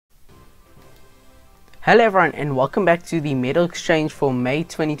Hello everyone and welcome back to the medal exchange for May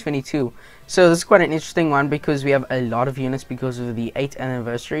 2022. So this is quite an interesting one because we have a lot of units because of the 8th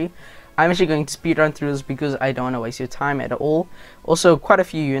anniversary. I'm actually going to speedrun through this because I don't want to waste your time at all. Also, quite a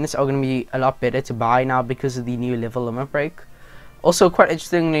few units are going to be a lot better to buy now because of the new level limit break. Also, quite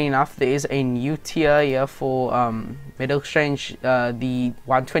interestingly enough, there is a new tier here for medal exchange, the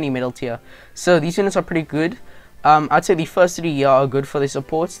 120 medal tier. So these units are pretty good. I'd say the first three here are good for their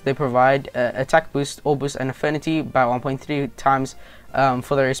supports. They provide attack boost, ore boost, and affinity by 1.3 times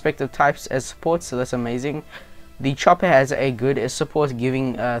for their respective types as supports, so that's amazing. The chopper has a good support,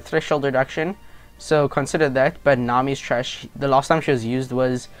 giving threshold reduction, so consider that. But Nami is trash. The last time she was used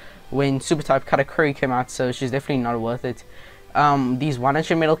was when super type Katakuri came out, so she's definitely not worth it. These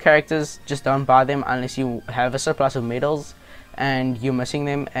 100 medal characters, just don't buy them unless you have a surplus of medals and you're missing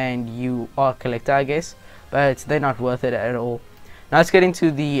them and you are a collector, I guess. But they're not worth it at all. Now let's get into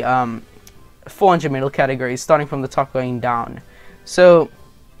the 400 medal categories, starting from the top going down. So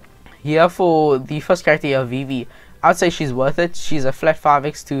here for the first character here, Vivi, I'd say she's worth it. She's a flat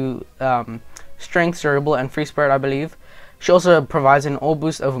 5x to strength, cerebral, and free spirit, I believe. She also provides an ore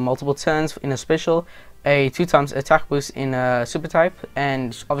boost over multiple turns in a special, a 2 times attack boost in a super type,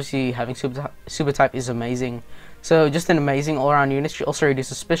 and obviously having super type is amazing. So just an amazing all-around unit. She also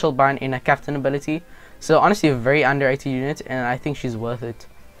reduces special bind in a captain ability. So honestly a very underrated unit, and I think she's worth it.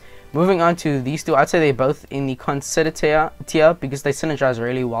 Moving on to these two, I'd say they're both in the consider tier because they synergize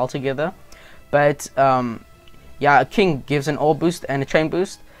really well together. But yeah, King gives an ore boost and a chain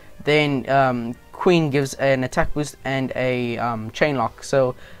boost. Then Queen gives an attack boost and a chain lock.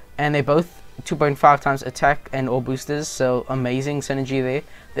 So, and they both 2.5 times attack and ore boosters. So amazing synergy there.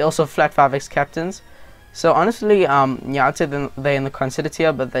 They're also flat 5x captains. So honestly, yeah, I'd say they're in the consider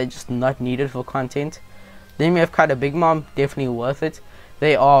tier, but they're just not needed for content. Then we have Kata Big Mom, definitely worth it.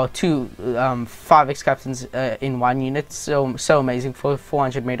 They are two 5x captains in one unit, so amazing for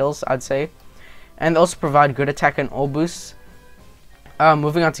 400 medals, I'd say. And they also provide good attack and ore boosts.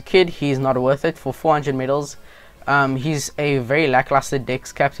 Moving on to Kid, he's not worth it for 400 medals. He's a very lackluster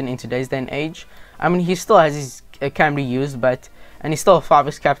dex captain in today's day and age. I mean, he still has his can be used, and he's still a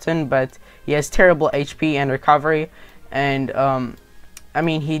 5x captain, but he has terrible HP and recovery. And I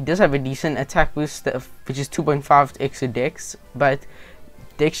mean, he does have a decent attack boost, which is 2.5 extra dex, but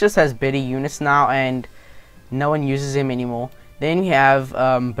dex just has better units now and no one uses him anymore. Then we have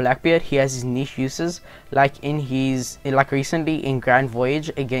Blackbeard. He has his niche uses, like recently in Grand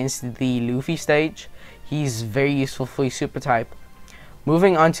Voyage against the Luffy stage. He's very useful for his super type.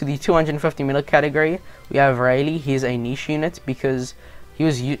 Moving on to the 250 medal category, we have Rayleigh. He's a niche unit because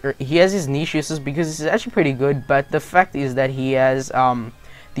he has his niche uses because he's actually pretty good, but the fact is that he has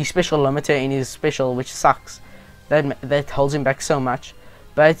the special limiter in his special, which sucks. That holds him back so much.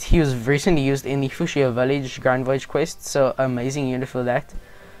 But he was recently used in the Fushia Village Grand Voyage quest, so amazing unit for that.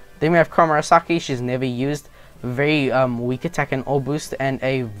 Then we have Komurasaki. She's never used, very weak attack and ore boost, and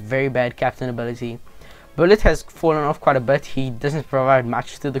a very bad captain ability. Bullet has fallen off quite a bit. He doesn't provide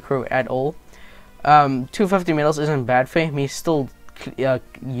much to the crew at all. 250 medals isn't bad for him. He's still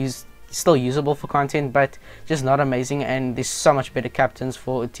usable for content, but just not amazing, and there's so much better captains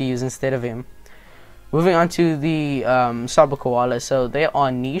to use instead of him. Moving on to the Saba Koala, so they are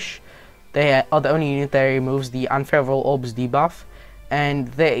niche. They are the only unit that removes the unfavorable orbs debuff, and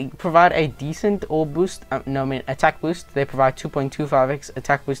they provide a decent orb boost. Attack boost. They provide 2.25x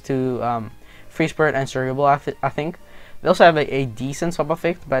attack boost to free spirit and cerebral, I think. They also have a decent swap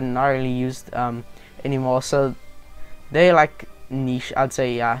effect, but not really used anymore. So they're like niche, I'd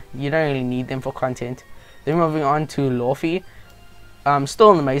say. Yeah, you don't really need them for content. Then moving on to Luffy.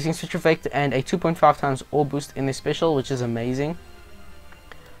 Still an amazing switch effect and a 2.5 times ore boost in the special, which is amazing.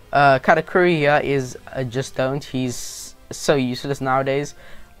 Katakuri here is just don't. He's so useless nowadays.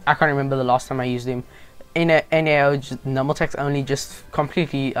 I can't remember the last time I used him. In a NAO, normal text only just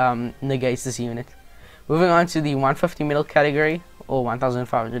completely negates this unit. Moving on to the 150 medal category, or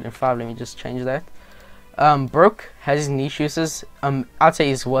 1505, let me just change that. Brook has his niche uses. I'd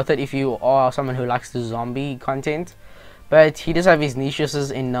say it's worth it if you are someone who likes the zombie content, but he does have his niche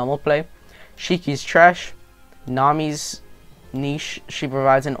uses in normal play. Shiki's trash. Nami's niche, she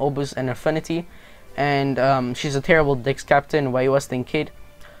provides an ore boost and affinity, and she's a terrible dex captain, way worse than Kid.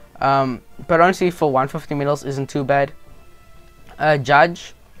 But honestly, for 150 medals isn't too bad.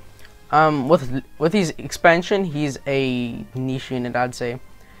 Judge, with his expansion, he's a niche unit, I'd say.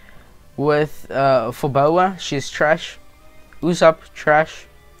 With for Boa, she's trash. Usopp, trash.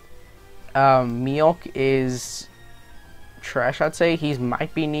 Mihawk is trash, I'd say. He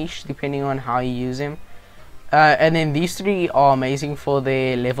might be niche depending on how you use him. And then these three are amazing for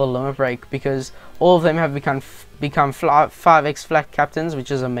their level limit break, because all of them have become 5x flat captains, which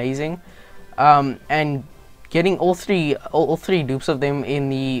is amazing. And getting all three dupes of them in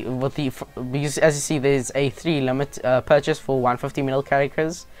because as you see, there's a 3 limit purchase for 150 mil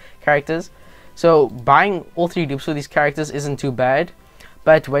characters. So buying all 3 dupes for these characters isn't too bad,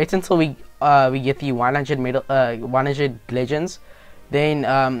 but wait until we get the 100 legends,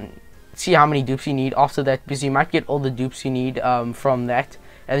 then see how many dupes you need after that, because you might get all the dupes you need from that,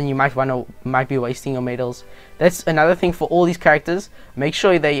 and then you might be wasting your medals. That's another thing for all these characters. Make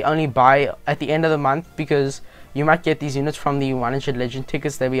sure they only buy at the end of the month, because you might get these units from the 100 legend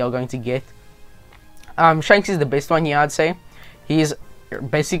tickets that we are going to get. Shanks is the best one here, I'd say. He's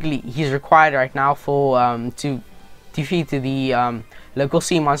required right now for to defeat the local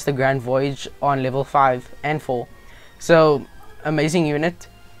sea monster Grand Voyage on level 5 and 4. So amazing unit.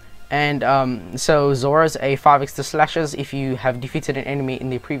 And so Zora's a 5x to slashes if you have defeated an enemy in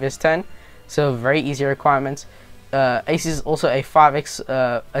the previous turn, so very easy requirements. Ace is also a 5x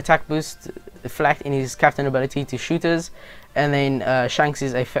attack boost flat in his captain ability to shooters, and then Shanks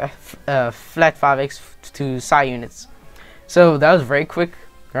is a flat 5x to Psy units. So that was very quick,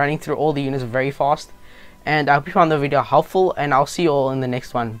 running through all the units very fast, and I hope you found the video helpful, and I'll see you all in the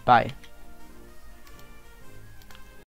next one. Bye.